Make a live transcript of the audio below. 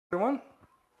Everyone.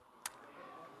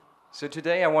 So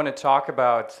today I want to talk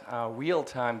about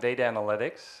real-time data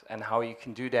analytics and how you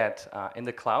can do that in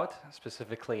the cloud,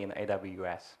 specifically in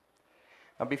AWS.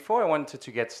 Now, before I wanted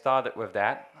to get started with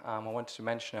that, I wanted to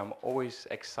mention I'm always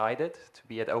excited to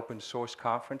be at open source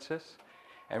conferences.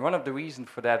 And one of the reasons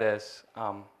for that is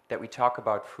that we talk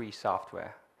about free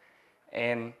software.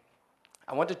 And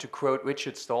I wanted to quote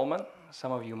Richard Stallman.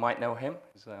 Some of you might know him.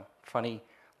 He's a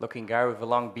funny-looking guy with a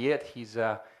long beard. He's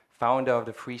founder of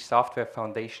the Free Software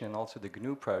Foundation and also the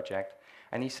GNU project.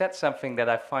 And he said something that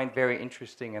I find very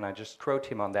interesting, and I just quote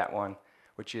him on that one,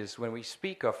 which is when we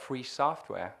speak of free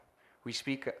software,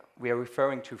 we are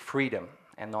referring to freedom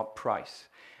and not price.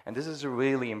 And this is a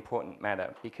really important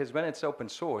matter, because when it's open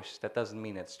source, that doesn't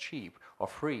mean it's cheap or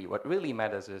free. What really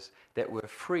matters is that we're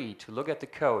free to look at the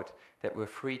code, that we're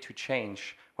free to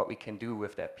change what we can do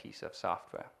with that piece of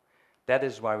software. That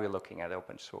is why we're looking at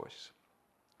open source.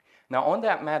 Now, on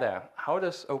that matter, how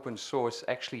does open source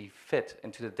actually fit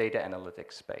into the data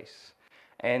analytics space?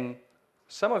 And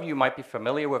some of you might be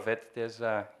familiar with it. There's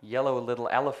a yellow little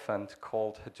elephant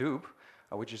called Hadoop,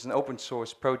 which is an open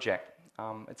source project.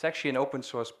 It's actually an open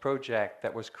source project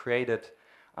that was created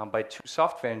by two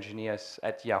software engineers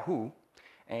at Yahoo,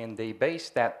 and they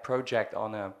based that project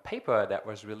on a paper that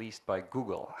was released by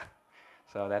Google.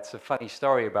 So that's a funny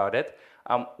story about it.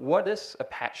 What is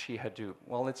Apache Hadoop?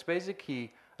 Well, it's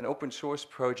basically an open source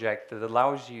project that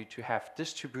allows you to have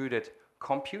distributed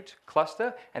compute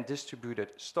cluster and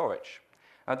distributed storage.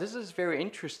 Now, this is very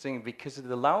interesting because it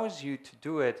allows you to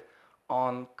do it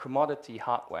on commodity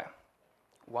hardware.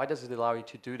 Why does it allow you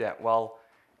to do that? Well,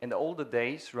 in the older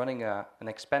days, running an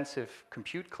expensive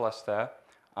compute cluster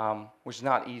was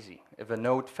not easy. If a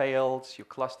node fails, your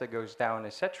cluster goes down,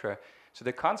 etc. So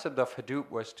the concept of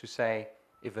Hadoop was to say,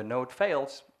 if a node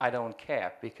fails, I don't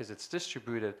care because it's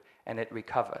distributed and it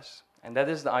recovers. And that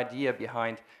is the idea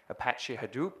behind Apache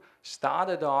Hadoop.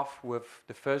 Started off with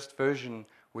the first version,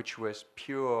 which was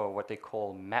pure what they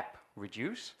call map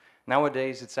reduce.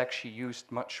 Nowadays, it's actually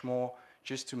used much more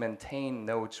just to maintain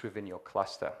nodes within your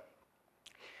cluster.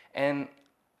 And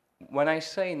when I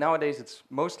say nowadays it's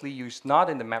mostly used not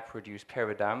in the map reduce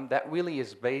paradigm, that really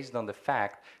is based on the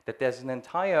fact that there's an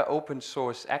entire open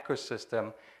source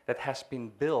ecosystem that has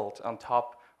been built on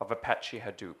top of Apache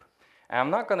Hadoop. And I'm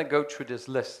not going to go through this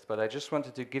list, but I just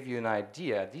wanted to give you an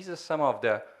idea. These are some of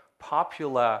the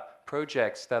popular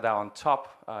projects that are on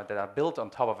top, that are built on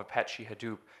top of Apache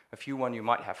Hadoop. A few one you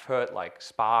might have heard, like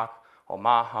Spark or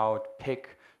Mahout,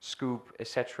 Pick, Scoop,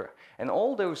 etc. And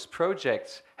all those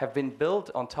projects have been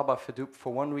built on top of Hadoop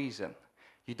for one reason.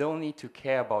 You don't need to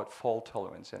care about fault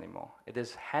tolerance anymore. It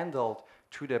is handled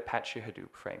through the Apache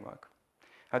Hadoop framework.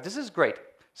 Now, this is great.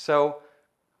 So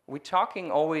we're talking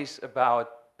always about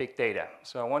big data.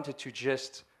 So I wanted to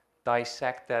just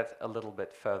dissect that a little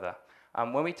bit further.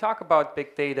 When we talk about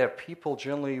big data, people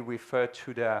generally refer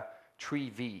to the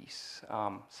 3 Vs.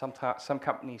 Some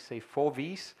companies say 4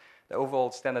 Vs. The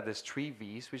overall standard is 3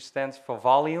 Vs, which stands for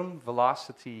volume,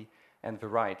 velocity, and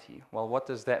variety. Well, what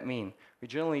does that mean? We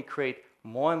generally create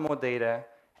more and more data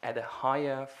at a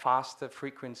higher, faster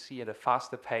frequency, at a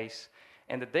faster pace.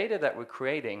 And the data that we're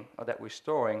creating or that we're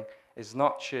storing is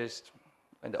not just,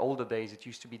 in the older days, it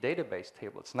used to be database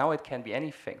tables. Now it can be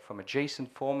anything from a JSON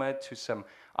format to some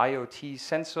IoT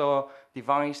sensor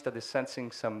device that is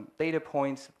sensing some data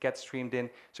points that get streamed in.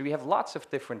 So we have lots of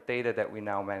different data that we're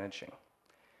now managing.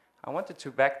 I wanted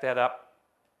to back that up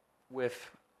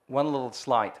with one little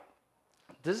slide.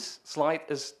 This slide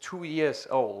is 2 years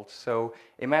old, so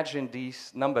imagine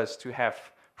these numbers to have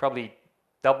probably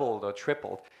doubled or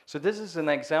tripled. So this is an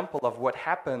example of what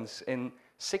happens in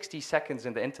 60 seconds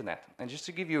in the internet. And just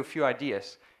to give you a few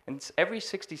ideas, every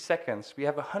 60 seconds we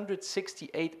have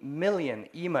 168 million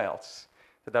emails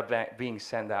that are being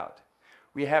sent out.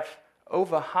 We have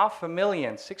over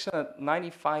 500,000,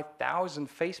 695,000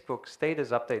 Facebook status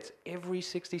updates every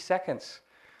 60 seconds.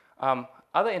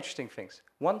 Other interesting things,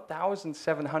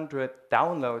 1,700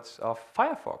 downloads of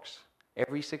Firefox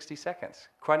every 60 seconds.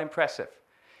 Quite impressive.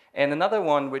 And another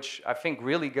one, which I think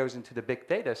really goes into the big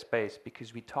data space,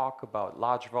 because we talk about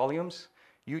large volumes,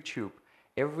 YouTube.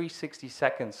 Every 60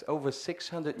 seconds, over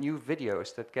 600 new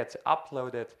videos that gets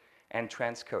uploaded and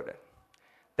transcoded.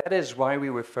 That is why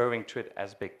we're referring to it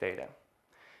as big data.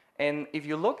 And if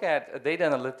you look at a data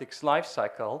analytics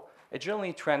lifecycle, it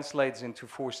generally translates into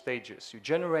 4 stages. You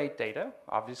generate data,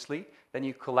 obviously, then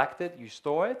you collect it, you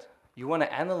store it, you want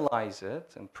to analyze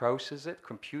it and process it,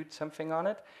 compute something on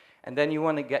it, and then you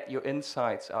want to get your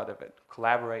insights out of it,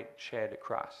 collaborate, share it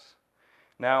across.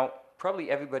 Now,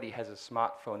 probably everybody has a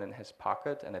smartphone in his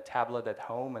pocket and a tablet at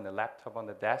home and a laptop on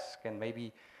the desk and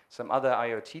maybe some other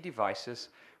IoT devices,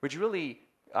 which really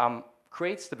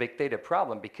creates the big data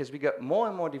problem because we got more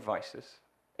and more devices.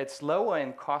 It's lower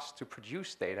in cost to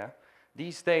produce data.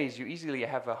 These days, you easily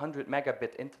have a 100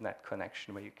 megabit internet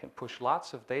connection where you can push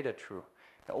lots of data through.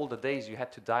 In the older days, you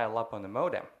had to dial up on a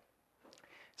modem.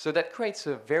 So that creates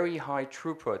a very high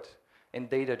throughput in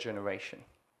data generation.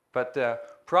 But the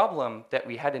problem that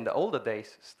we had in the older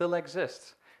days still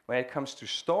exists. When it comes to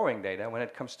storing data, when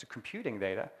it comes to computing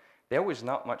data, there was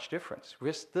not much difference.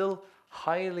 We're still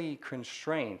highly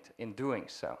constrained in doing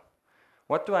so.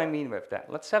 What do I mean with that?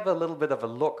 Let's have a little bit of a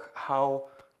look how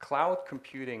cloud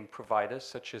computing providers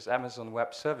such as Amazon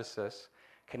Web Services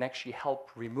can actually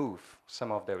help remove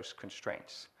some of those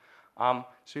constraints.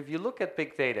 So if you look at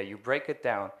big data, you break it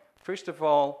down. First of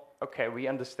all, okay, we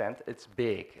understand it's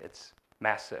big, it's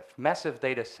massive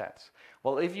data sets.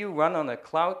 Well, if you run on a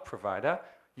cloud provider,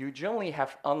 you generally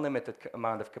have unlimited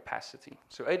amount of capacity.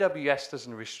 So AWS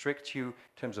doesn't restrict you in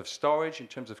terms of storage, in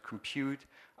terms of compute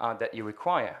that you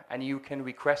require, and you can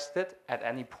request it at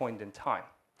any point in time.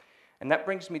 And that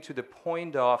brings me to the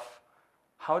point of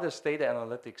how does data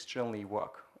analytics generally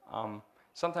work?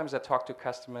 Sometimes I talk to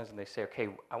customers and they say, okay,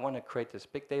 I want to create this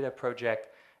big data project,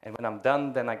 and when I'm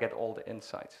done, then I get all the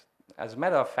insights. As a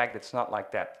matter of fact, it's not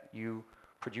like that. You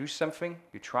produce something,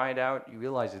 you try it out, you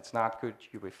realize it's not good,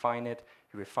 you refine it,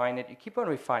 you keep on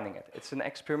refining it. It's an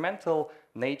experimental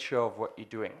nature of what you're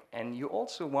doing. And you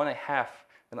also want to have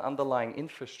an underlying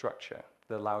infrastructure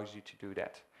that allows you to do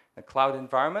that. In a cloud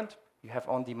environment, you have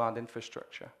on-demand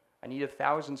infrastructure. I need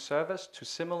 1,000 servers to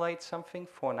simulate something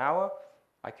for an hour,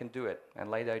 I can do it, and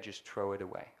later I just throw it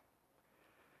away.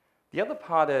 The other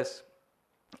part is,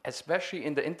 especially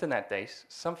in the internet days,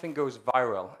 something goes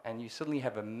viral and you suddenly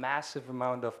have a massive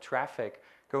amount of traffic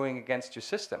going against your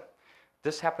system.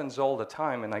 This happens all the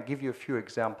time, and I'll give you a few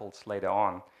examples later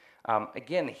on.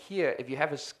 Again, here, if you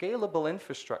have a scalable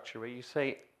infrastructure where you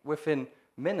say within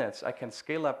minutes I can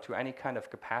scale up to any kind of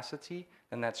capacity,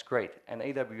 then that's great. And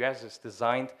AWS is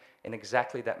designed in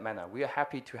exactly that manner. We are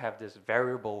happy to have this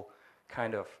variable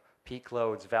kind of peak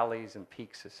loads, valleys, and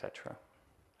peaks, etc.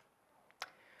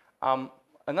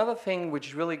 Another thing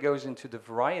which really goes into the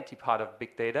variety part of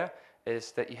big data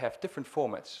is that you have different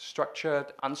formats: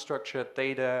 structured, unstructured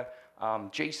data,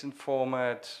 JSON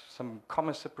format, some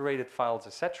comma-separated files,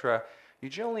 etc. You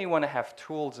generally want to have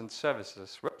tools and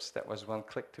services. Whoops, that was one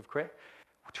click to create.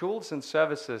 Tools and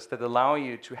services that allow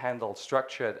you to handle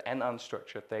structured and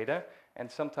unstructured data, and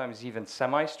sometimes even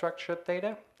semi-structured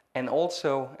data. And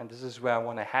also, and this is where I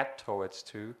want to head towards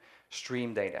to,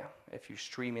 stream data, if you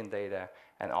stream in data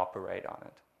and operate on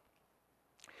it.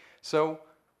 So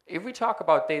if we talk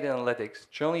about data analytics,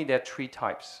 generally there are three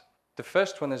types. The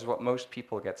first one is what most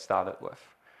people get started with: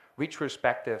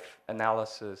 retrospective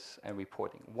analysis and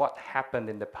reporting. What happened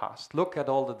in the past? Look at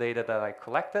all the data that I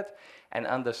collected and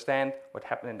understand what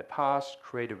happened in the past,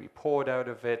 create a report out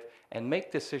of it, and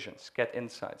make decisions, get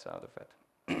insights out of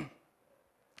it.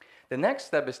 The next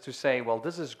step is to say, well,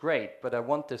 this is great, but I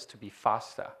want this to be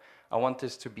faster. I want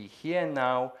this to be here and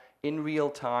now, in real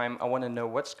time. I want to know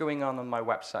what's going on my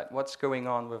website, what's going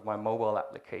on with my mobile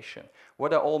application,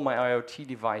 what are all my IoT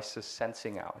devices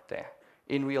sensing out there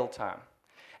in real time.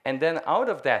 And then out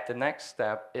of that, the next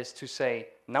step is to say,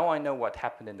 now I know what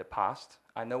happened in the past,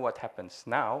 I know what happens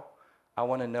now, I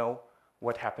want to know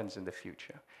what happens in the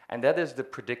future. And that is the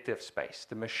predictive space,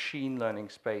 the machine learning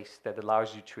space that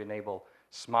allows you to enable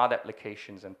smart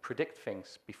applications and predict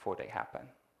things before they happen.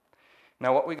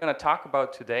 Now, what we're going to talk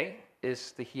about today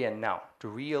is the here and now, the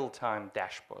real-time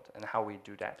dashboard, and how we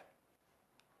do that.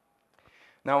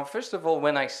 Now, first of all,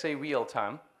 when I say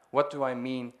real-time, what do I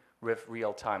mean with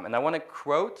real-time? And I want to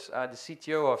quote the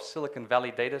CTO of Silicon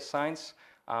Valley Data Science.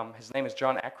 His name is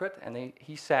John Eckert, and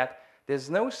he said, "There's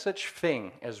no such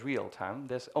thing as real-time,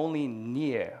 there's only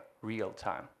near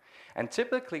real-time." And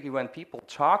typically when people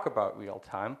talk about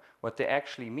real-time, what they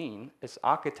actually mean is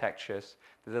architectures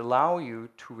that allow you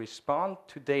to respond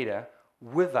to data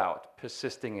without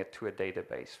persisting it to a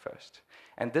database first.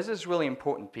 And this is really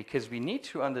important because we need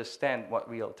to understand what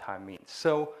real-time means.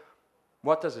 So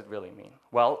what does it really mean?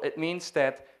 Well, it means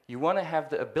that you want to have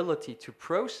the ability to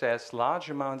process large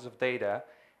amounts of data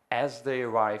as they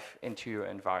arrive into your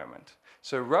environment.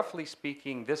 So roughly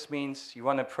speaking, this means you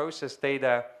want to process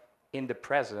data in the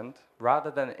present rather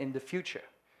than in the future.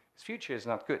 The future is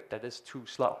not good, that is too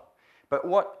slow. But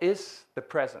what is the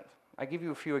present? I give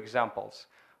you a few examples.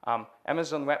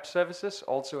 Amazon Web Services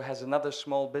also has another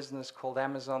small business called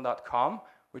Amazon.com,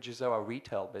 which is our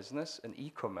retail business, an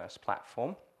e-commerce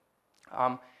platform.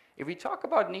 If we talk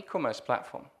about an e-commerce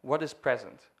platform, what is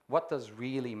present? What does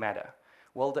really matter?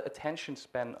 Well, the attention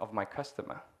span of my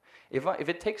customer. If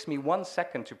it takes me 1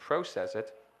 second to process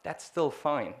it, that's still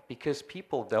fine, because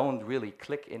people don't really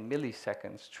click in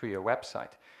milliseconds through your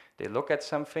website. They look at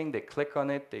something, they click on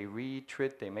it, they read through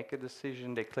it, they make a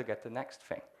decision, they click at the next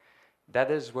thing.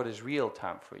 That is what is real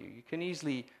time for you. You can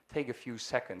easily take a few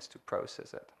seconds to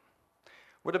process it.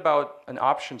 What about an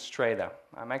options trader?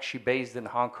 I'm actually based in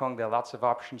Hong Kong. There are lots of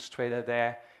options traders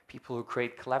there, people who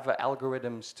create clever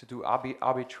algorithms to do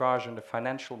arbitrage in the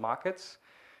financial markets.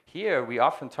 Here, we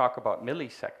often talk about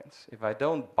milliseconds. If I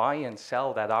don't buy and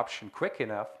sell that option quick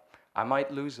enough, I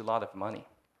might lose a lot of money.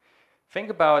 Think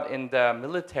about in the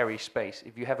military space,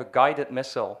 if you have a guided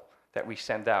missile that we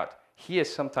send out, here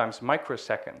sometimes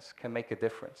microseconds can make a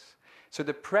difference. So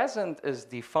the present is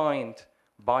defined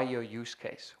by your use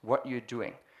case, what you're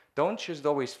doing. Don't just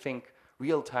always think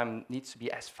real time needs to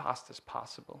be as fast as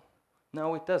possible.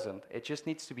 No, it doesn't. It just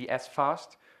needs to be as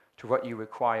fast to what you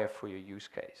require for your use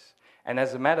case. And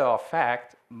as a matter of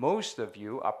fact, most of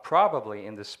you are probably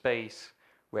in the space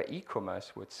where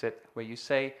e-commerce would sit, where you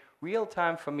say, real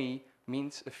time for me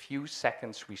means a few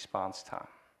seconds response time.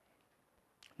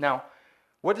 Now,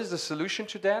 what is the solution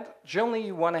to that? Generally,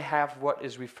 you want to have what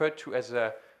is referred to as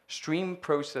a stream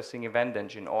processing event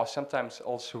engine, or sometimes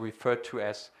also referred to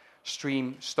as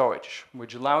stream storage,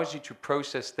 which allows you to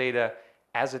process data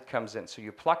as it comes in. So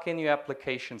you plug in your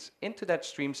applications into that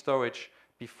stream storage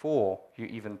before you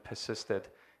even persist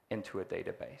it into a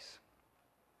database.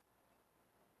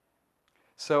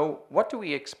 So what do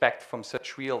we expect from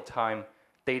such real-time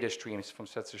data streams, from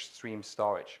such a stream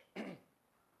storage?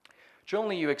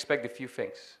 Generally, you expect a few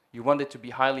things. You want it to be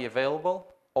highly available,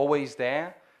 always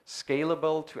there,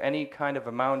 scalable to any kind of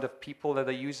amount of people that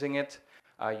are using it.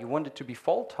 You want it to be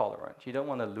fault tolerant. You don't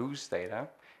want to lose data.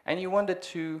 And you want it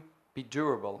to be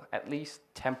durable, at least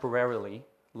temporarily,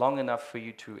 long enough for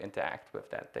you to interact with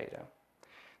that data.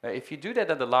 Now, if you do that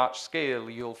at a large scale,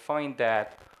 you'll find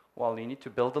that, well, you need to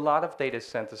build a lot of data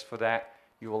centers for that.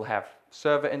 You will have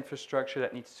server infrastructure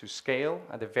that needs to scale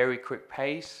at a very quick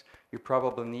pace. You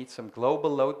probably need some global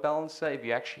load balancer if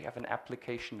you actually have an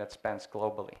application that spans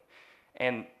globally.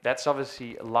 And that's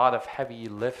obviously a lot of heavy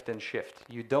lift and shift.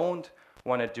 You don't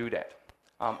want to do that.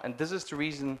 And this is the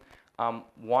reason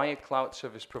why a cloud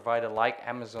service provider like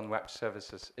Amazon Web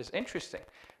Services is interesting,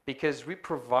 because we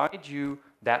provide you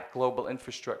that global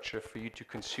infrastructure for you to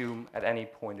consume at any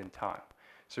point in time.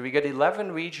 So we got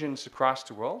 11 regions across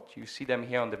the world. You see them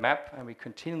here on the map, and we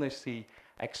continuously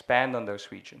expand on those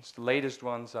regions. The latest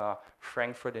ones are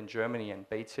Frankfurt in Germany and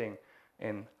Beijing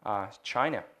in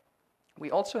China.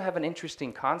 We also have an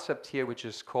interesting concept here, which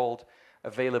is called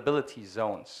availability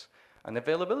zones. An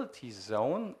availability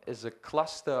zone is a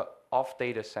cluster of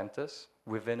data centers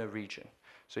within a region.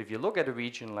 So if you look at a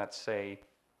region, let's say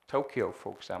Tokyo,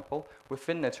 for example,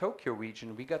 within the Tokyo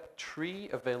region, we got 3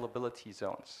 availability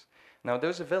zones. Now,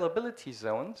 those availability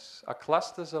zones are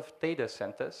clusters of data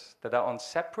centers that are on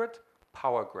separate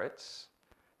power grids,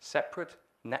 separate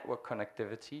network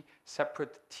connectivity,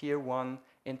 separate tier 1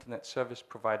 internet service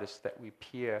providers that we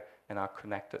peer and are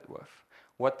connected with.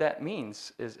 What that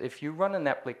means is if you run an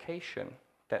application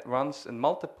that runs in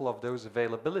multiple of those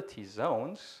availability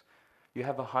zones, you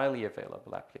have a highly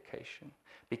available application.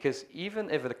 Because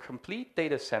even if a complete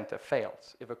data center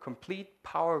fails, if a complete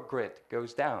power grid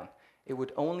goes down, it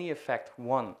would only affect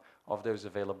one of those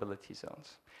availability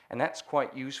zones. And that's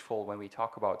quite useful when we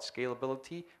talk about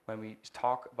scalability, when we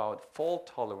talk about fault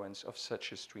tolerance of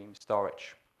such a stream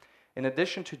storage. In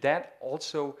addition to that,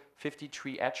 also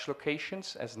 53 edge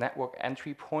locations as network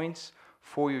entry points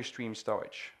for your stream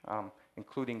storage,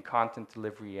 including content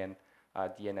delivery and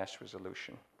DNS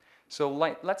resolution. So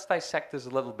let's dissect this a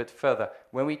little bit further.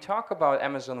 When we talk about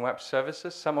Amazon Web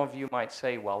Services, some of you might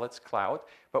say, well, it's cloud,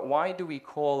 but why do we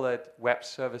call it web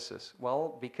services?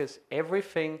 Well, because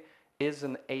everything is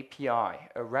an API,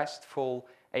 a RESTful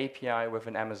API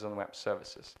within Amazon Web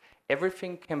Services.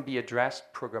 Everything can be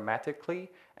addressed programmatically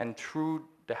and through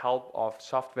the help of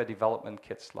software development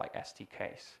kits like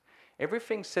SDKs.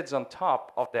 Everything sits on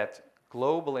top of that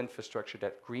global infrastructure,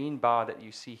 that green bar that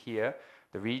you see here,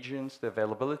 the regions, the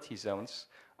availability zones.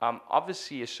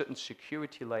 Obviously, a certain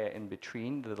security layer in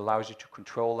between that allows you to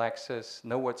control access,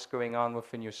 know what's going on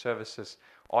within your services,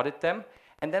 audit them.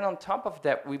 And then on top of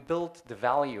that, we built the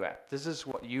value app. This is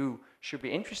what you should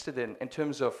be interested in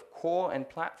terms of core and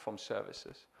platform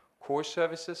services. Core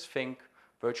services, think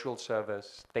virtual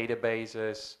servers,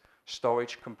 databases,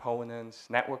 storage components,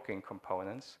 networking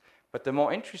components. But the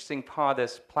more interesting part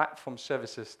is platform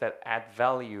services that add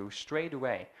value straight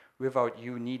away without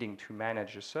you needing to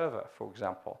manage a server, for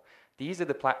example. These are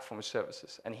the platform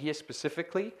services. And here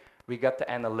specifically, we got the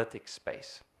analytics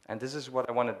space. And this is what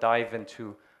I want to dive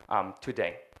into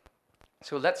today.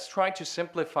 So let's try to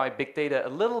simplify big data a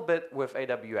little bit with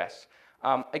AWS.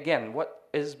 Again, what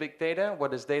is big data?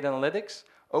 What is data analytics?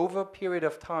 Over a period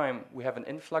of time, we have an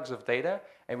influx of data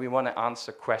and we want to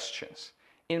answer questions.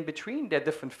 In between, there are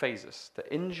different phases. The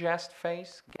ingest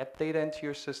phase, get data into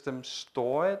your system,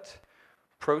 store it,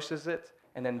 process it,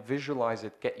 and then visualize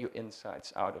it, get your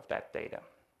insights out of that data.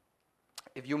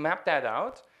 If you map that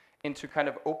out into kind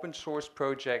of open source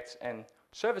projects and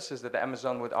services that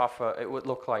Amazon would offer, it would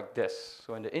look like this.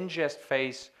 So in the ingest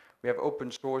phase, we have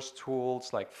open source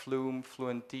tools like Flume,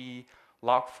 FluentD,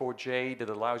 Log4j that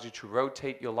allows you to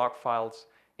rotate your log files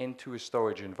into a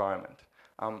storage environment.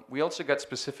 We also got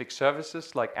specific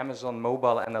services like Amazon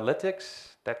Mobile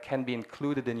Analytics that can be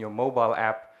included in your mobile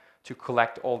app to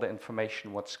collect all the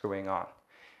information, what's going on.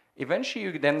 Eventually,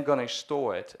 you're then going to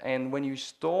store it. And when you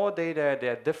store data,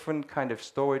 there are different kind of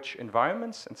storage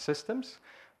environments and systems.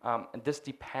 And this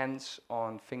depends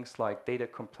on things like data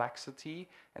complexity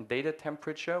and data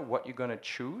temperature, what you're going to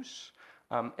choose.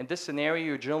 In this scenario,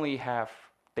 you generally have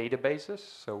databases,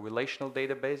 so relational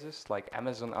databases like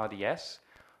Amazon RDS,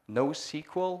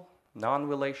 NoSQL,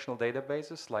 non-relational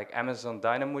databases like Amazon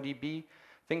DynamoDB,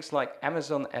 things like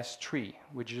Amazon S3,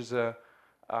 which is a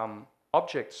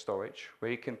object storage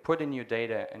where you can put in your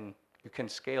data and you can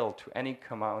scale to any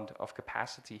amount of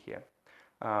capacity here.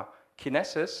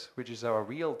 Kinesis, which is our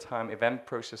real-time event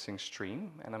processing stream,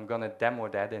 and I'm going to demo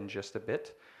that in just a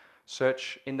bit.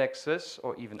 Search indexes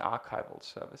or even archival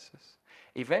services.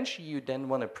 Eventually, you then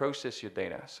want to process your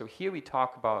data. So here we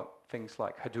talk about things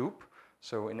like Hadoop.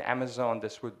 So in Amazon,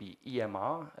 this would be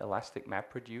EMR, Elastic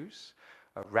MapReduce.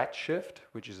 Redshift,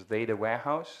 which is a data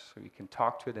warehouse, so you can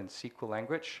talk to it in SQL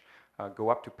language. Go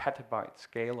up to petabyte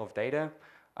scale of data.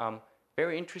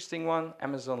 Very interesting one,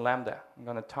 Amazon Lambda. I'm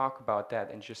going to talk about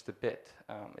that in just a bit.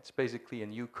 It's basically a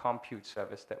new compute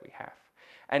service that we have.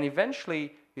 And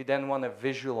eventually, you then want to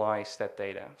visualize that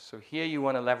data. So here you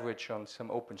want to leverage on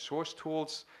some open source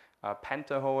tools.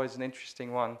 Pentaho is an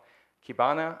interesting one.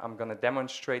 Kibana, I'm going to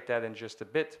demonstrate that in just a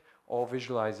bit. All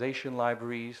visualization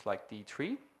libraries like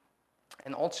D3.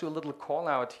 And also a little call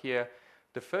out here.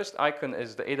 The first icon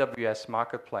is the AWS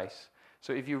Marketplace.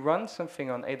 So if you run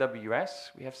something on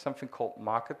AWS, we have something called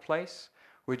Marketplace,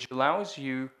 which allows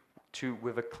you to,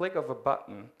 with a click of a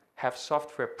button, have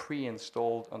software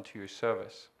pre-installed onto your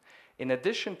service. In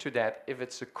addition to that, if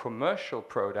it's a commercial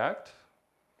product,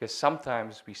 because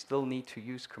sometimes we still need to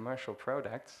use commercial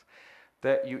products,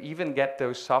 that you even get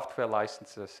those software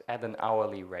licenses at an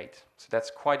hourly rate. So that's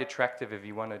quite attractive if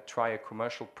you want to try a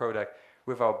commercial product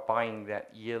without buying that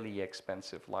yearly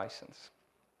expensive license.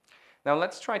 Now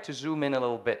let's try to zoom in a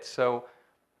little bit. So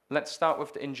let's start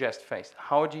with the ingest phase.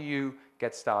 How do you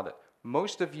get started?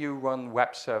 Most of you run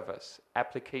web servers,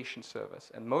 application servers,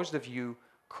 and most of you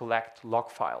collect log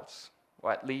files,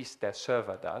 or at least their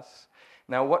server does.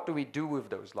 Now what do we do with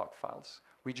those log files?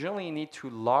 We generally need to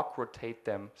log rotate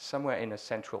them somewhere in a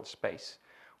central space.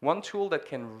 One tool that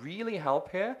can really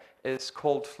help here is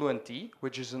called FluentD,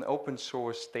 which is an open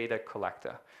source data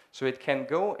collector. So it can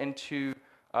go into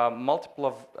multiple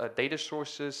of data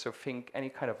sources, so think any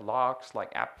kind of logs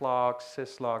like app logs,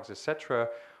 syslogs, etc.,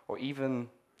 or even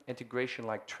integration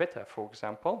like Twitter, for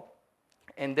example.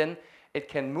 And then it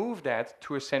can move that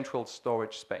to a central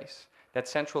storage space. That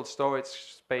central storage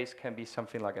space can be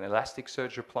something like an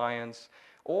Elasticsearch appliance,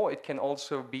 or it can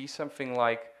also be something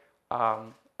like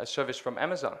a service from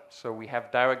Amazon. So we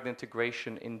have direct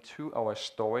integration into our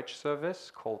storage service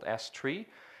called S3,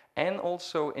 and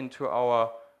also into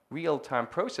our real-time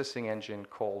processing engine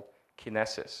called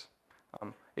Kinesis.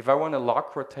 If I want to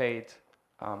log rotate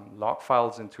log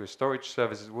files into a storage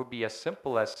service, it would be as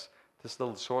simple as this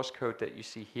little source code that you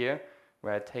see here,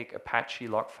 where I take Apache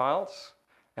log files,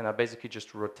 and I basically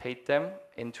just rotate them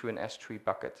into an S3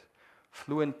 bucket.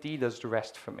 FluentD does the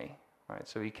rest for me, right?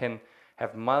 So you can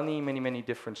have many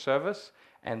different servers,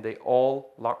 and they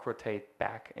all log rotate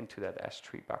back into that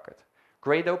S3 bucket.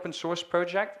 Great open source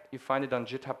project. You find it on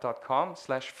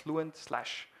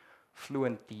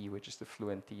github.com/fluent/FluentD, which is the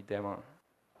FluentD demo.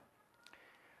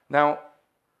 Now,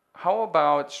 how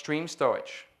about stream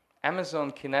storage?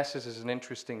 Amazon Kinesis is an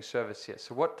interesting service here.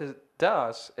 So what it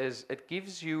does is it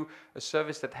gives you a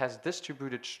service that has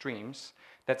distributed streams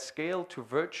that scale to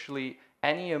virtually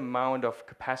any amount of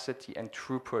capacity and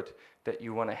throughput that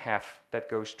you want to have that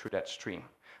goes through that stream.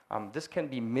 This can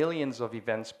be millions of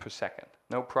events per second.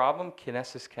 No problem,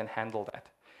 Kinesis can handle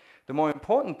that. The more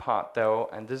important part though,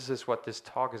 and this is what this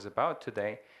talk is about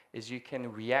today, is you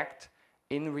can react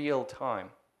in real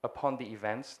time upon the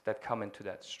events that come into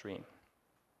that stream.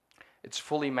 It's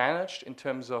fully managed in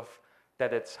terms of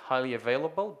that it's highly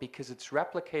available because it's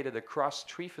replicated across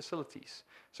 3 facilities.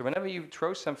 So whenever you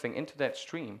throw something into that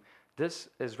stream, this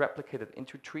is replicated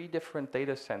into 3 different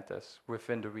data centers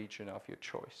within the region of your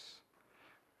choice.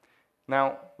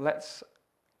 Now,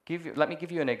 let me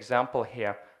give you an example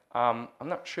here. I'm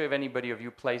not sure if anybody of you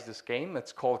plays this game.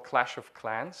 It's called Clash of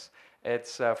Clans.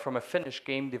 It's from a Finnish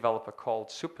game developer called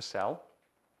Supercell.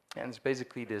 And it's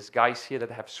basically these guys here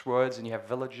that have swords, and you have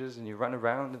villages, and you run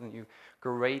around, and you go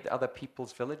raid other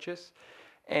people's villages.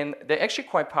 And they're actually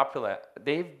quite popular.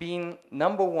 They've been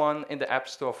 #1 in the App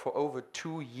Store for over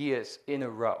 2 years in a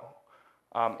row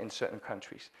in certain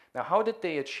countries. Now, how did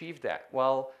they achieve that?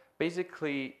 Well,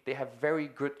 basically, they have very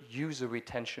good user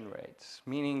retention rates,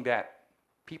 meaning that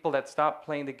people that start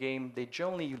playing the game, they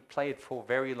generally play it for a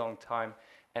very long time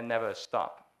and never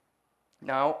stop.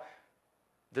 Now,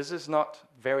 this is not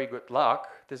very good luck.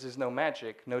 This is no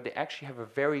magic. No, they actually have a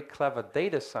very clever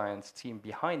data science team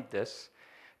behind this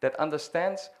that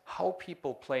understands how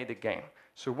people play the game.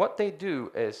 So what they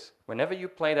do is, whenever you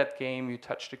play that game, you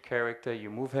touch the character, you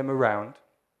move him around,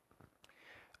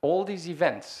 all these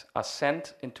events are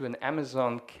sent into an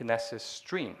Amazon Kinesis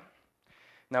stream.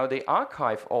 Now they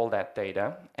archive all that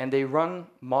data and they run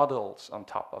models on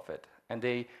top of it. And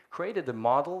they created a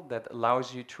model that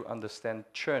allows you to understand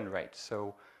churn rates,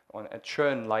 so on a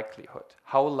churn likelihood.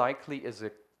 How likely is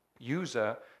a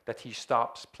user that he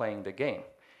stops playing the game?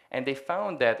 And they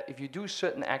found that if you do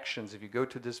certain actions, if you go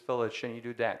to this village and you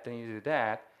do that, then you do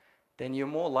that, then you're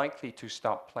more likely to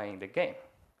stop playing the game.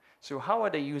 So how are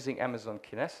they using Amazon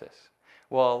Kinesis?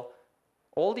 Well,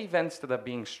 all the events that are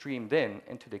being streamed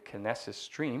into the Kinesis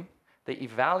stream, they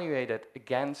evaluate it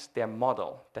against their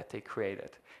model that they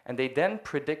created. And they then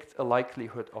predict a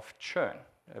likelihood of churn,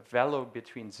 a value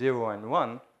between 0 and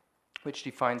 1, which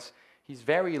defines he's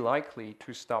very likely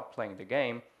to stop playing the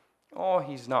game, or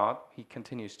he's not, he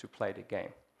continues to play the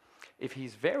game. If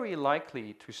he's very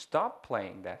likely to stop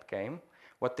playing that game,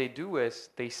 what they do is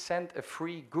they send a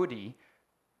free goodie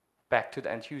back to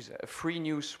the end user, a free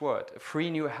new sword, a free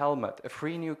new helmet, a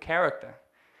free new character.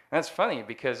 And that's funny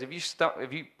because if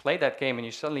you play that game and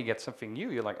you suddenly get something new,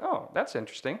 you're like, oh, that's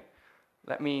interesting.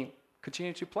 Let me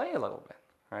continue to play a little bit,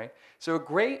 right? So a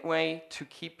great way to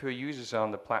keep your users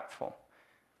on the platform.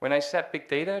 When I said big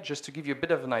data, just to give you a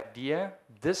bit of an idea,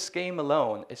 this game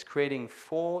alone is creating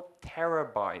 4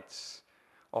 terabytes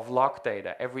of log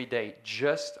data every day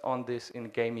just on this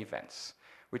in-game events,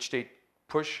 which they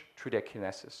push through their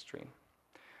Kinesis stream.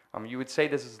 You would say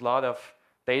this is a lot of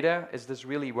data. Is this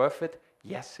really worth it?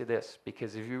 Yes, it is,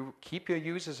 because if you keep your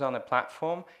users on a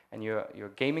platform and you're a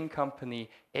gaming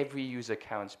company, every user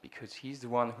counts because he's the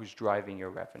one who's driving your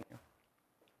revenue.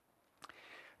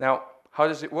 Now, how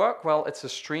does it work? Well, it's a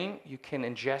stream you can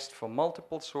ingest from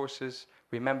multiple sources.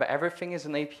 Remember, everything is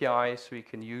an API, so you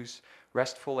can use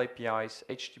RESTful APIs,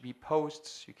 HTTP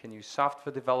posts, you can use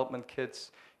software development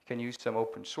kits, you can use some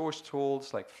open source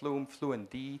tools like Flume,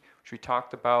 Fluentd, which we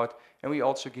talked about, and we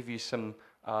also give you some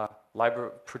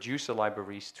producer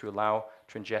libraries to allow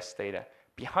to ingest data.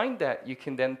 Behind that, you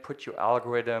can then put your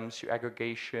algorithms, your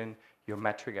aggregation, your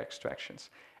metric extractions.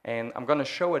 And I'm going to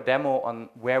show a demo on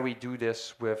where we do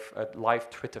this with a live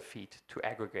Twitter feed to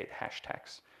aggregate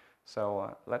hashtags.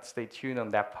 So let's stay tuned on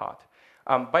that part.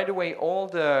 By the way, all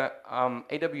the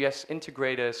AWS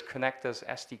integrators, connectors,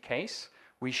 SDKs,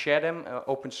 we share them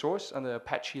open source under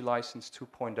Apache License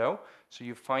 2.0. So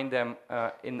you find them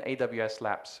in AWS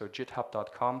Labs, so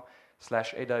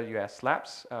github.com/AWS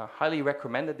Labs. Highly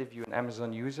recommended if you're an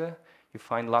Amazon user. You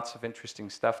find lots of interesting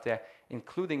stuff there,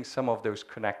 including some of those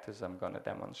connectors I'm going to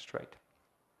demonstrate.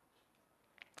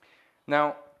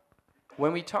 Now,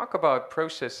 when we talk about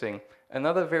processing,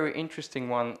 another very interesting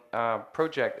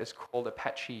project is called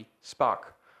Apache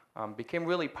Spark. Became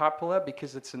really popular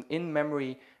because it's an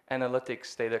in-memory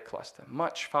analytics data cluster,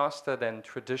 much faster than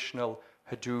traditional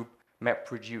Hadoop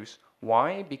MapReduce.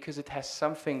 Why? Because it has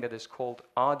something that is called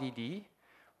RDD,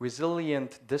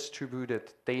 Resilient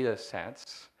Distributed Data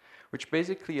Sets, which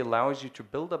basically allows you to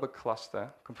build up a cluster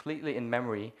completely in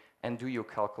memory and do your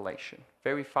calculation.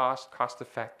 Very fast,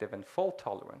 cost-effective, and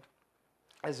fault-tolerant.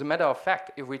 As a matter of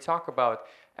fact, if we talk about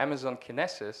Amazon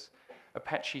Kinesis,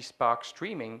 Apache Spark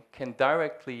streaming can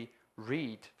directly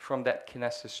read from that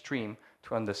Kinesis stream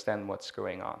to understand what's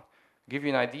going on. Give you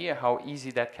an idea how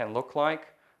easy that can look like.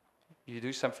 You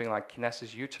do something like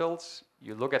Kinesis utils,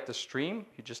 you look at the stream,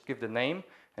 you just give the name,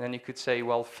 and then you could say,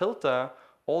 well, filter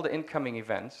all the incoming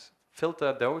events,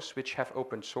 filter those which have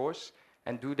open source,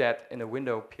 and do that in a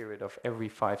window period of every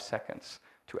 5 seconds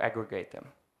to aggregate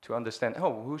them, to understand,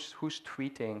 oh, who's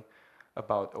tweeting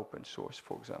about open source,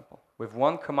 for example. With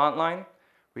one command line,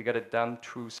 we got it done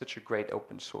through such a great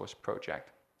open source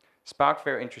project. Spark,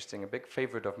 very interesting, a big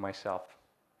favorite of myself.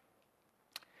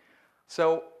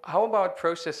 So how about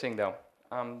processing though?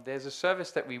 There's a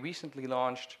service that we recently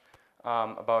launched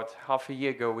about half a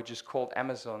year ago, which is called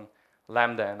Amazon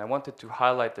Lambda. And I wanted to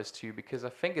highlight this to you because I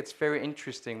think it's very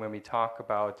interesting when we talk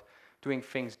about doing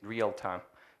things in real time.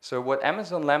 So what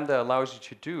Amazon Lambda allows you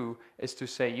to do is to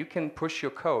say you can push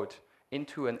your code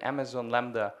into an Amazon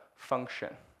Lambda function.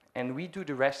 And we do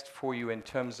the rest for you in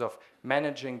terms of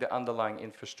managing the underlying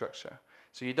infrastructure.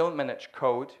 So you don't manage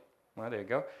code. Well, there you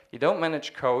go. You don't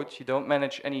manage code. You don't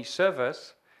manage any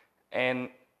servers. And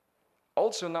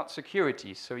also not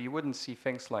security. So you wouldn't see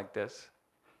things like this.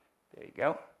 There you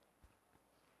go.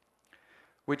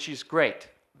 Which is great.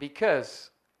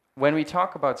 Because when we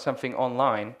talk about something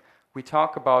online, we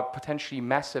talk about potentially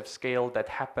massive scale that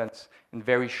happens in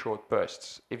very short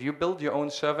bursts. If you build your own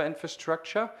server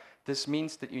infrastructure, this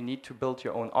means that you need to build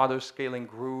your own auto-scaling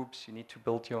groups, you need to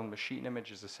build your own machine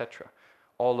images, etc.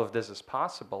 All of this is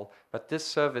possible, but this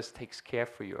service takes care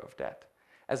for you of that.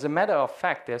 As a matter of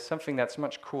fact, there's something that's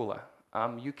much cooler.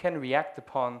 You can react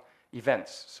upon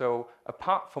events. So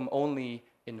apart from only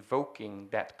invoking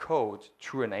that code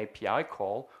through an API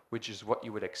call, which is what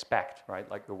you would expect, right?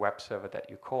 Like the web server that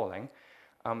you're calling,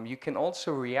 you can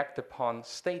also react upon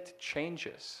state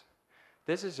changes.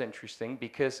 This is interesting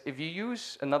because if you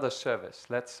use another service,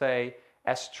 let's say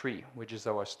S3, which is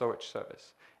our storage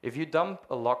service, if you dump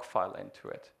a log file into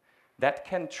it, that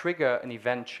can trigger an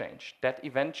event change. That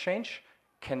event change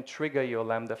can trigger your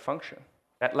Lambda function.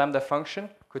 That Lambda function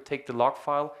could take the log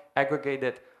file, aggregate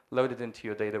it, load it into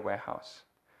your data warehouse.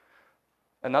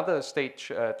 Another state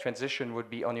transition would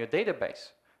be on your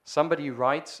database. Somebody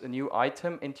writes a new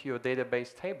item into your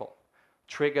database table,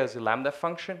 triggers a Lambda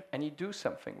function, and you do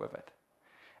something with it.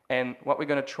 And what we're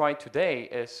going to try today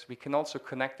is we can also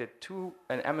connect it to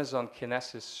an Amazon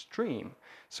Kinesis stream.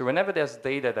 So whenever there's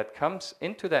data that comes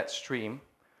into that stream,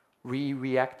 we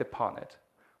react upon it.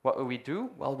 What will we do?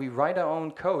 Well, we write our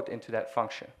own code into that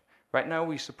function. Right now,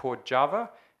 we support Java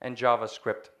and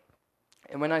JavaScript.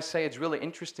 And when I say it's really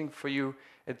interesting for you,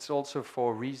 it's also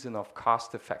for a reason of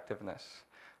cost effectiveness.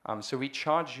 So we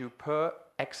charge you per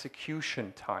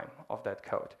execution time of that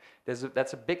code.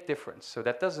 That's a big difference. So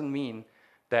that doesn't mean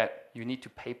that you need to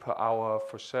pay per hour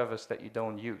for service that you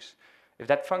don't use. If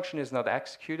that function is not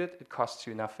executed, it costs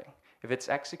you nothing. If it's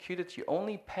executed, you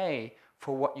only pay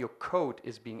for what your code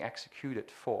is being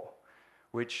executed for,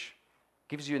 which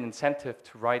gives you an incentive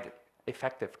to write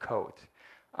effective code.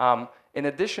 In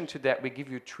addition to that, we give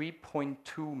you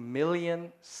 3.2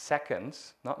 million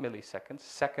seconds, not milliseconds,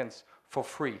 seconds for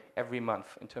free every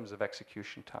month in terms of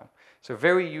execution time. So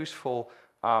very useful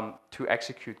to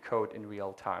execute code in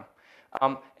real time.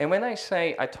 And when I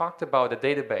say I talked about a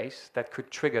database that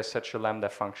could trigger such a Lambda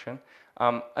function,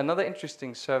 another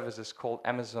interesting service is called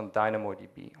Amazon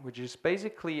DynamoDB, which is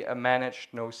basically a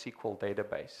managed NoSQL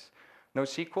database.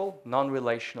 NoSQL,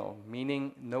 non-relational,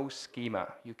 meaning no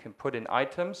schema. You can put in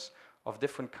items of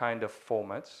different kind of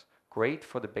formats, great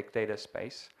for the big data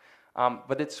space,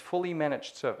 but it's fully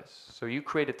managed service. So you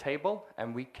create a table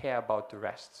and we care about the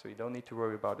rest. So you don't need to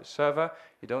worry about a server,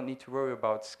 you don't need to worry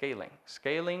about scaling.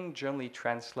 Scaling generally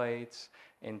translates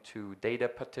into data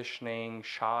partitioning,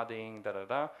 sharding,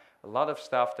 a lot of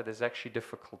stuff that is actually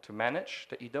difficult to manage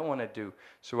that you don't want to do.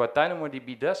 So what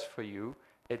DynamoDB does for you,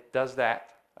 it does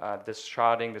that. This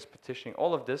sharding, this partitioning,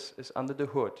 all of this is under the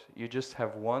hood. You just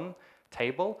have one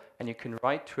table and you can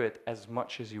write to it as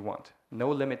much as you want. No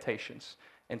limitations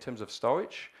in terms of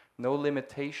storage, no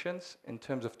limitations in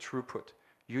terms of throughput.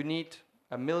 You need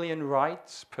 1 million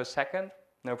writes per second,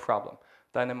 no problem.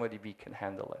 DynamoDB can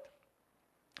handle it.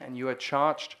 And you are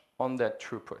charged on that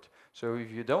throughput. So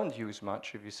if you don't use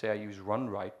much, if you say I use 1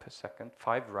 write per second,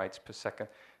 5 writes per second,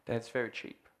 then it's very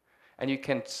cheap. And you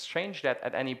can change that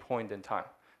at any point in time.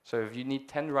 So if you need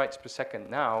 10 writes per second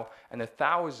now and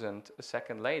 1,000 a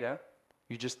second later,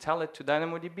 you just tell it to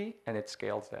DynamoDB and it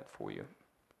scales that for you.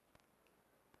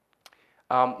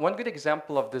 One good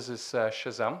example of this is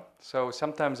Shazam. So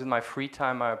sometimes in my free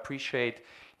time, I appreciate,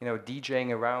 DJing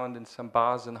around in some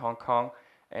bars in Hong Kong.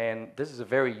 And this is a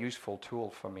very useful tool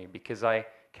for me because I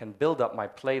can build up my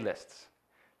playlists.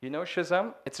 You know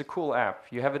Shazam? It's a cool app.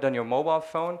 You have it on your mobile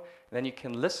phone, and then you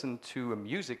can listen to a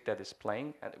music that is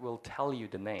playing, and it will tell you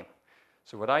the name.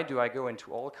 So what I do, I go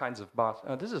into all kinds of bars.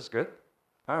 Oh, this is good.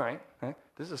 All right.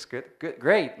 This is good. Good.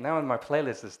 Great. Now my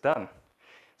playlist is done.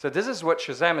 So this is what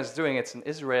Shazam is doing. It's an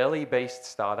Israeli-based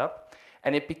startup,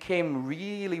 and it became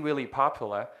really, really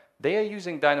popular. They are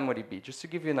using DynamoDB. Just to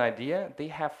give you an idea, they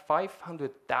have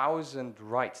 500,000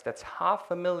 writes. That's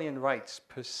 500,000 writes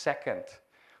per second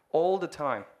all the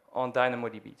time on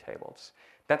DynamoDB tables.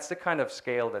 That's the kind of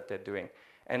scale that they're doing.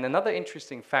 And another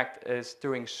interesting fact is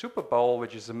during Super Bowl,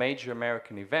 which is a major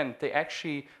American event,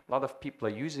 a lot of people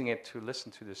are using it to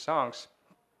listen to the songs.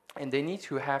 And they need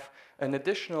to have an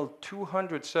additional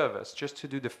 200 servers just to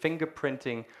do the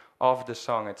fingerprinting of the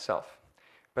song itself.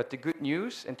 But the good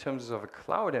news in terms of a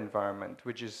cloud environment,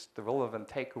 which is the relevant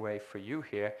takeaway for you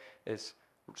here, is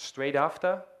straight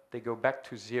after, they go back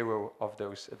to 0 of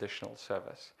those additional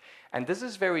servers. And this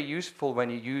is very useful when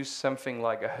you use something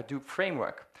like a Hadoop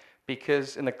framework,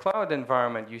 because in a cloud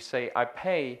environment, you say, I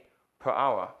pay per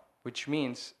hour, which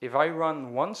means if I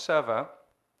run one server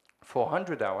for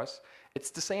 100 hours, it's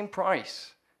the same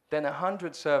price than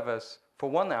 100 servers for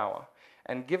 1 hour.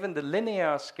 And given the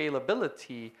linear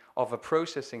scalability of a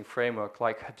processing framework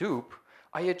like Hadoop,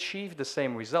 I achieve the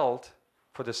same result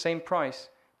for the same price,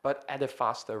 but at a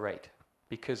faster rate,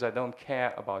 because I don't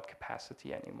care about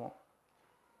capacity anymore.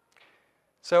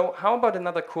 So how about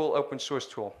another cool open source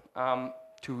tool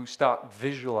to start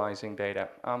visualizing data?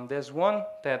 There's one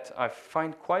that I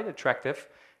find quite attractive.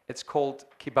 It's called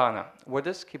Kibana. What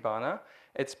is Kibana?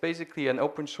 It's basically an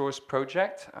open source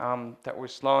project that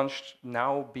was launched,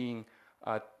 now being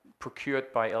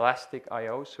procured by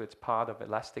Elastic.io, so it's part of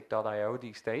Elastic.io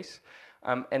these days.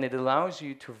 And it allows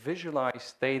you to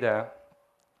visualize data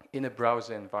in a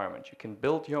browser environment. You can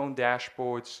build your own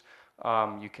dashboards,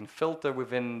 you can filter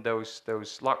within those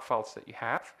log files that you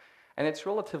have, and it's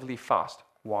relatively fast.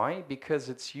 Why? Because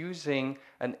it's using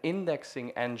an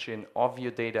indexing engine of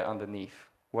your data underneath.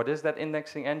 What is that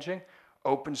indexing engine?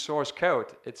 Open source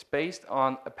code. It's based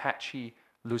on Apache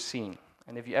Lucene.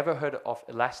 And if you ever heard of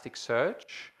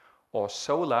Elasticsearch or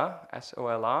Solr,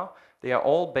 S-O-L-R, they are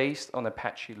all based on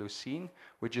Apache Lucene,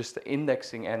 which is the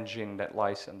indexing engine that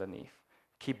lies underneath.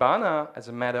 Kibana, as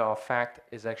a matter of fact,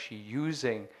 is actually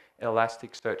using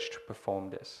Elasticsearch to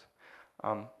perform this.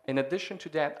 In addition to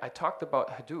that, I talked about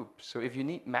Hadoop. So if you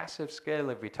need massive scale,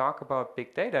 if we talk about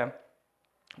big data,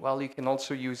 well, you can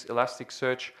also use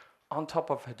Elasticsearch on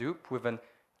top of Hadoop with an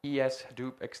ES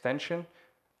Hadoop extension.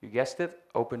 You guessed it,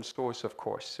 open source, of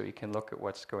course, so you can look at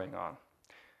what's going on.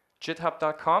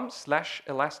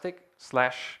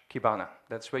 github.com/elastic/Kibana.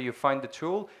 That's where you find the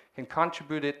tool, can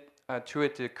contribute it to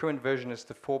it. The current version is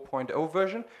the 4.0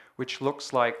 version, which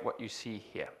looks like what you see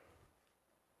here.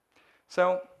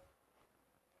 So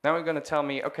now you're going to tell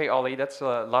me, okay, Ollie, that's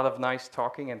a lot of nice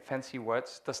talking and fancy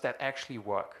words. Does that actually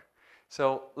work?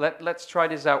 So let's try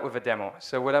this out with a demo.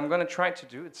 So what I'm going to try to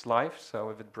do, it's live, so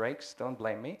if it breaks, don't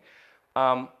blame me.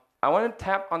 I want to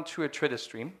tap onto a Twitter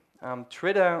stream.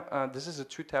 Twitter, this is a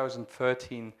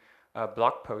 2013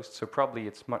 blog post, so probably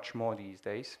it's much more these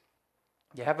days.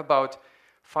 You have about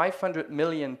 500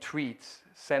 million tweets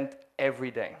sent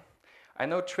every day. I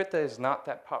know Twitter is not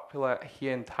that popular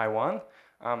here in Taiwan.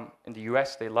 In the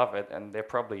US, they love it, and they're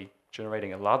probably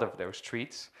generating a lot of those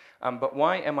tweets. But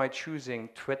why am I choosing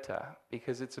Twitter?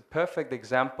 Because it's a perfect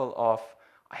example of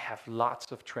I have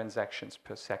lots of transactions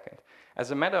per second.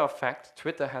 As a matter of fact,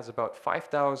 Twitter has about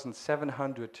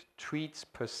 5,700 tweets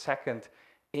per second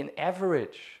in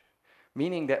average,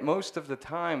 meaning that most of the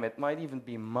time it might even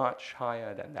be much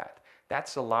higher than that.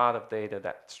 That's a lot of data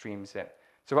that streams in.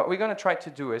 So what we're going to try to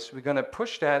do is we're going to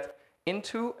push that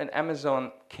into an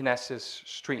Amazon Kinesis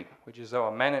stream, which is our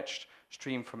managed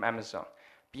stream from Amazon.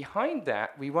 Behind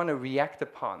that, we want to react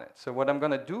upon it. So what I'm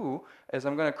going to do is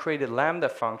I'm going to create a Lambda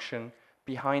function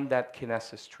behind that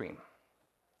Kinesis stream.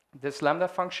 This Lambda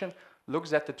function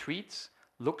looks at the tweets,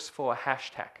 looks for a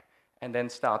hashtag, and then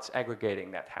starts aggregating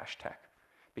that hashtag,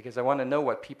 because I want to know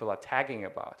what people are tagging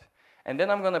about. And then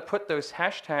I'm going to put those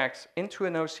hashtags into a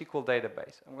NoSQL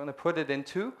database. I'm going to put it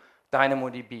into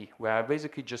DynamoDB, where I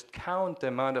basically just count the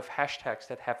amount of hashtags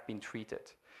that have been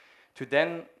tweeted. To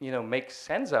then, make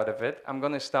sense out of it, I'm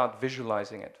going to start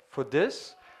visualizing it. For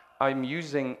this, I'm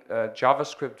using a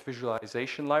JavaScript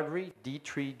visualization library,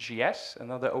 D3GS,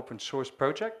 another open source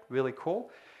project, really cool.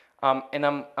 And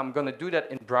I'm going to do that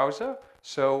in browser.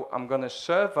 So I'm going to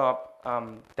serve up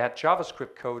that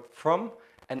JavaScript code from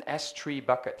an S3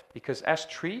 bucket, because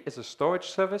S3 is a storage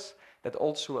service that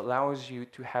also allows you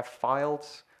to have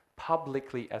files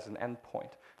publicly as an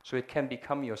endpoint. So it can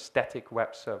become your static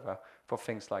web server for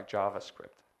things like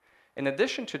JavaScript. In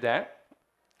addition to that,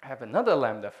 I have another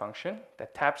Lambda function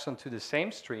that taps onto the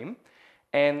same stream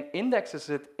and indexes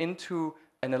it into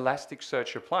an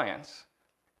Elasticsearch appliance.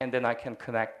 And then I can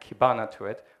connect Kibana to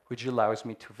it, which allows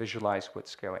me to visualize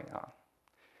what's going on.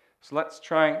 So let's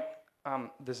try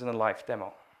this in a live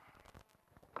demo.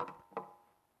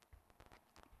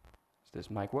 Is this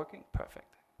mic working? Perfect.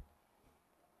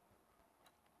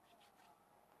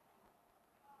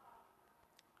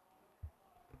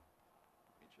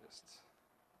 just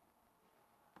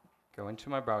go into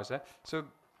my browser. So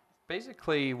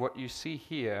basically what you see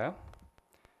here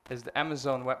is the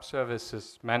Amazon Web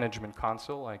Services Management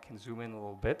Console. I can zoom in a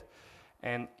little bit.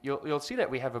 And you'll see that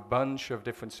we have a bunch of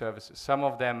different services, some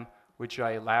of them which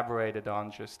I elaborated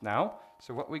on just now.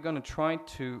 So what we're going to try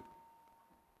to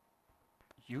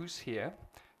use here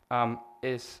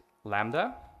is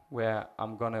Lambda, where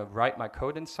I'm going to write my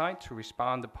code inside to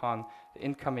respond upon the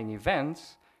incoming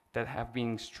events that have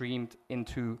been streamed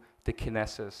into the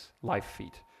Kinesis live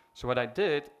feed. So what I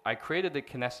did, I created a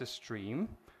Kinesis stream.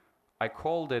 I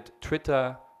called it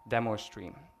Twitter demo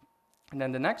stream. And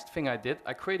then the next thing I did,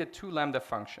 I created two Lambda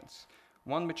functions.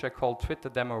 One which I called Twitter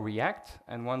demo react,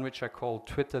 and one which I called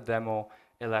Twitter demo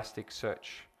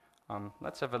elasticsearch.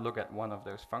 Let's have a look at one of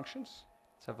those functions.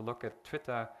 Let's have a look at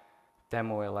Twitter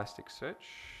demo elasticsearch.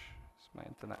 Is my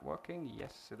internet working?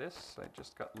 Yes, it is. I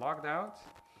just got logged out.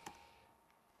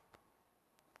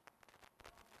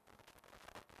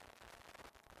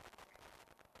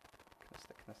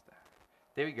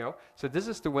 There we go. So this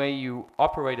is the way you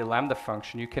operate a Lambda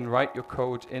function. You can write your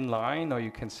code inline, or you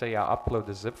can say I upload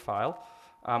a zip file.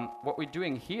 What we're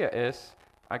doing here is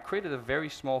I created a very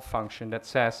small function that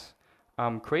says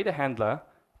create a handler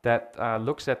that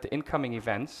looks at the incoming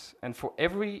events, and for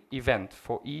every event,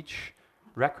 for each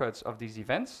records of these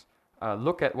events,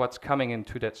 look at what's coming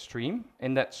into that stream.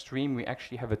 In that stream, we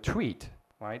actually have a tweet,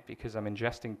 right? Because I'm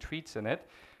ingesting tweets in it.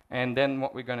 And then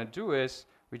what we're going to do is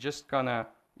we're just going to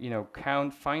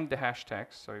find the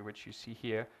hashtags, which you see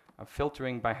here. I'm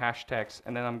filtering by hashtags,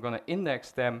 and then I'm going to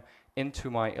index them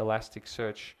into my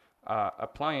Elasticsearch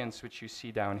appliance, which you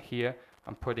see down here.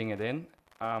 I'm putting it in,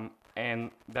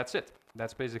 and that's it.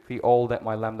 That's basically all that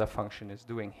my Lambda function is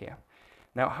doing here.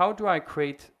 Now, how do I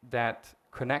create that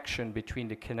connection between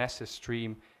the Kinesis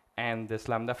stream and this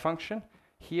Lambda function?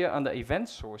 Here under event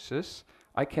sources,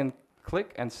 I can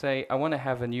click and say, I want to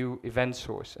have a new event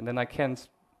source, and then I can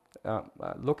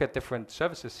look at different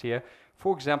services here.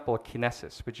 For example,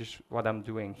 Kinesis, which is what I'm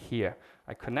doing here.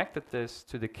 I connected this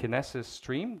to the Kinesis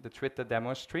stream, the Twitter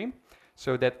demo stream,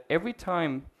 so that every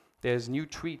time there's new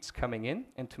tweets coming in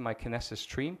into my Kinesis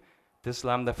stream, this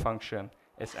Lambda function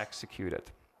is executed.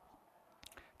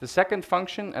 The second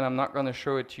function, and I'm not going to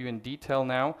show it to you in detail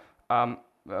now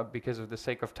because of the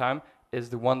sake of time, is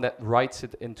the one that writes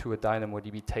it into a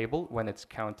DynamoDB table when it's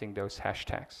counting those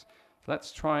hashtags.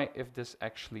 Let's try if this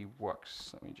actually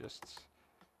works. Let me just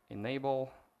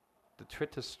enable the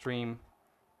Twitter stream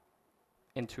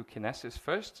into Kinesis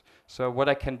first. So what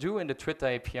I can do in the Twitter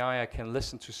API, I can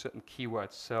listen to certain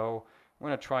keywords. So I'm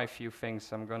going to try a few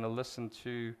things. I'm going to listen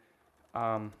to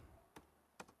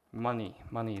money.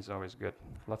 Money is always good.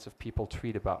 Lots of people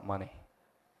tweet about money.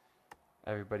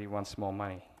 Everybody wants more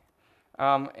money.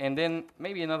 And then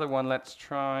maybe another one. Let's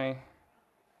try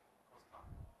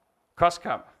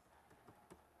COSCUP.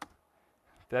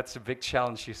 That's a big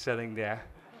challenge you're setting there.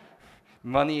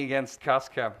 Money against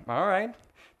COSCUP. All right,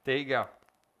 there you go.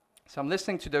 So I'm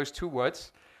listening to those two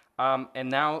words, and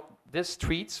now this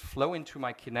tweets flow into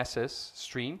my Kinesis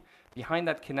stream. Behind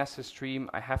that Kinesis stream,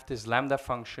 I have these Lambda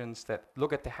functions that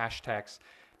look at the hashtags,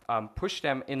 push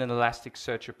them in an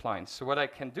Elasticsearch appliance. So what I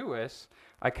can do is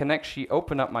I can actually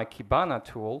open up my Kibana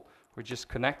tool, which is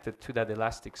connected to that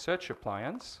Elasticsearch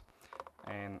appliance.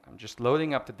 And I'm just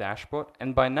loading up the dashboard.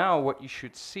 And by now, what you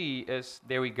should see is,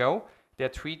 there we go. There are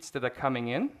tweets that are coming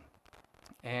in.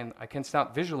 And I can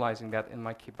start visualizing that in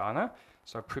my Kibana.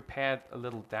 So I prepared a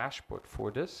little dashboard for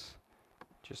this.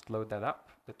 Just load that up,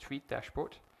 the tweet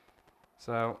dashboard.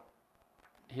 So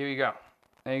here you go.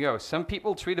 There you go. Some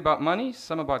people tweet about money,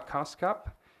 some about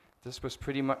COSCUP. This was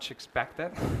pretty much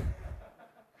expected.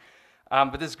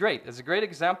 But it's great. It's a great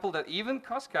example that even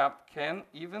COSCUP can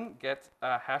even get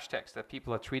hashtags that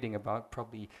people are tweeting about.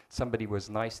 Probably somebody was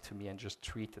nice to me and just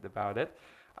tweeted about it.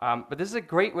 But this is a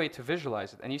great way to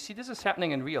visualize it. And you see this is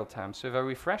happening in real time. So if I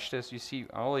refresh this, you see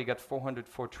I only got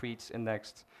 404 tweets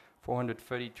indexed,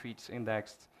 430 tweets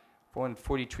indexed,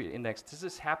 440 tweets indexed. This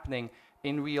is happening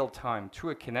in real time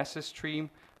to a Kinesis stream.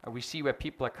 We see where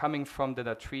people are coming from that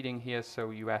are tweeting here.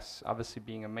 So US obviously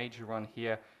being a major one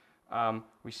here.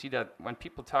 We see that when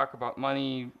people talk about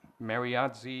money,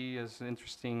 Mariazzi is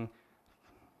interesting,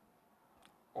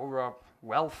 Aura,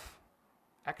 wealth,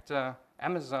 actor,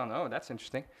 Amazon, oh, that's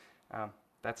interesting.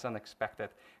 That's unexpected.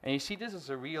 And you see this is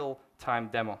a real-time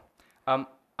demo.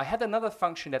 I had another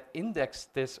function that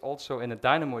indexed this also in a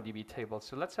DynamoDB table.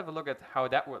 So let's have a look at how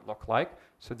that would look like.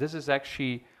 So this is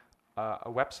actually a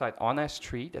website on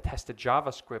S3 that has the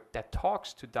JavaScript that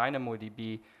talks to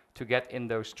DynamoDB to get in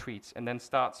those tweets and then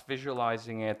starts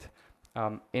visualizing it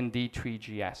in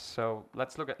D3GS. So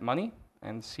let's look at money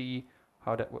and see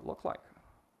how that would look like.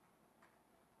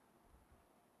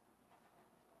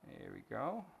 Here we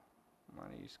go.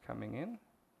 Money is coming in.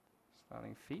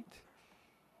 Starting feet.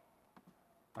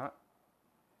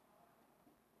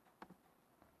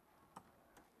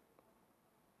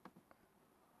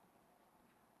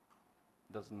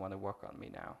 Doesn't want to work on me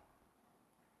now.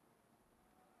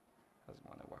 Doesn't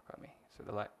want to work on me. So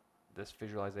this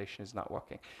visualization is not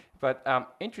working. But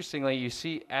interestingly, you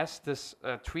see as this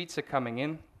tweets are coming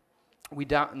in, we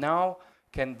now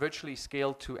can virtually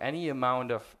scale to any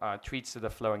amount of tweets that are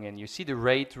flowing in. You see the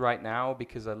rate right now,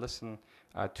 because I listen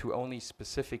to only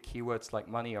specific keywords like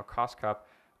money or COSCUP,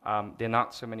 there are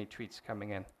not so many tweets coming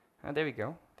in. And there we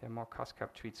go. There are more COSCUP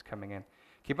tweets coming in.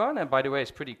 Kibana, by the way, is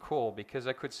pretty cool, because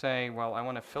I could say, well, I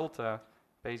want to filter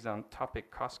based on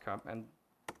topic COSCUP and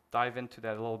dive into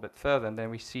that a little bit further, and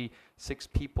then we see 6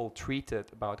 people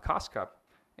tweeted about COSCUP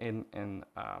in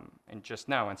just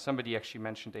now, and somebody actually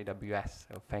mentioned AWS,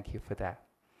 so thank you for that.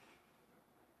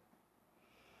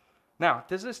 Now,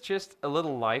 this is just a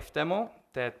little live demo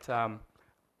that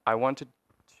I wanted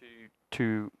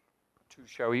to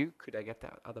show you. Could I get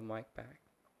that other mic back?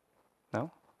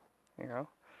 No? Here you go.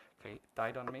 Okay,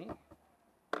 died on me.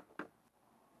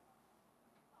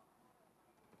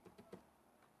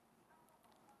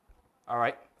 All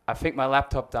right, I think my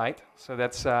laptop died, so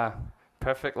that's a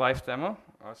perfect live demo,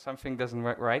 or something doesn't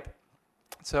work right.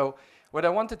 So what I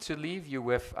wanted to leave you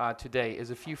with today is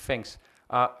a few things.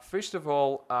 First of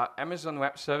all, Amazon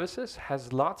Web Services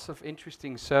has lots of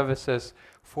interesting services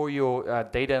for your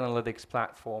data analytics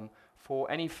platform, for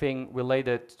anything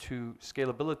related to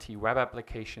scalability, web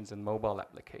applications and mobile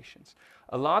applications.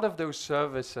 A lot of those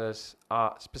services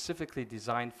are specifically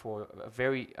designed for a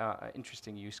very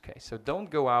interesting use case. So don't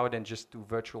go out and just do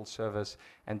virtual servers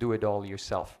and do it all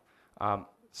yourself.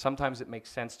 Sometimes it makes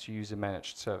sense to use a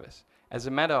managed service. As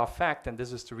a matter of fact, and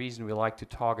this is the reason we like to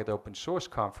target open source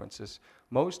conferences,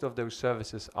 most of those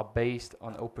services are based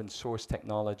on open source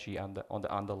technology on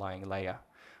the underlying layer.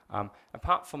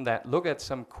 Apart from that, look at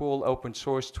some cool open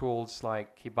source tools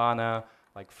like Kibana,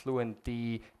 like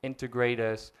FluentD,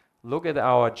 integrators. Look at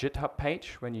our GitHub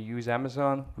page when you use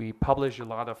Amazon. We publish a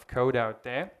lot of code out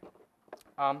there.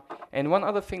 And one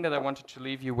other thing that I wanted to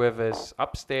leave you with is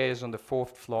upstairs on the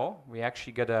 4th floor, we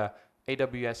actually got a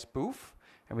AWS booth.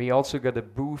 And we also got a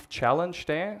booth challenge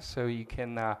there, so you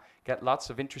can get lots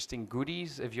of interesting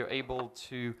goodies if you're able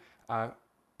to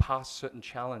pass certain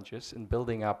challenges in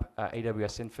building up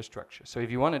AWS infrastructure. So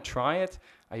if you want to try it,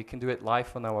 you can do it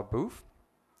live on our booth.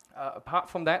 Apart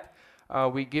from that,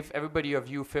 we give everybody of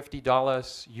you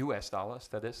 $50 US dollars,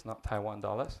 that is, not Taiwan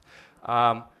dollars,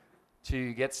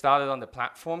 to get started on the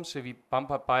platform. So if you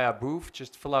bump up by our booth,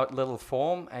 just fill out a little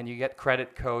form and you get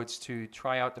credit codes to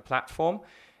try out the platform.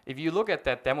 If you look at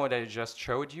that demo that I just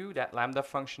showed you, that Lambda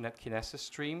function, that Kinesis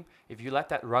stream, if you let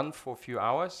that run for a few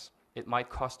hours, it might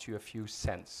cost you a few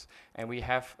cents. And we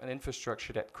have an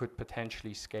infrastructure that could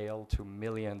potentially scale to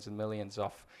millions and millions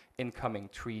of incoming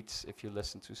tweets if you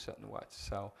listen to certain words.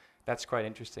 So that's quite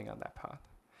interesting on that part.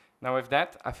 Now with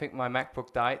that, I think my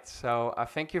MacBook died. So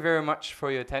thank you very much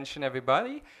for your attention,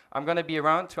 everybody. I'm going to be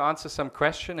around to answer some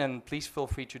questions, and please feel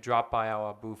free to drop by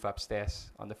our booth upstairs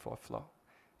on the 4th floor.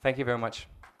 Thank you very much.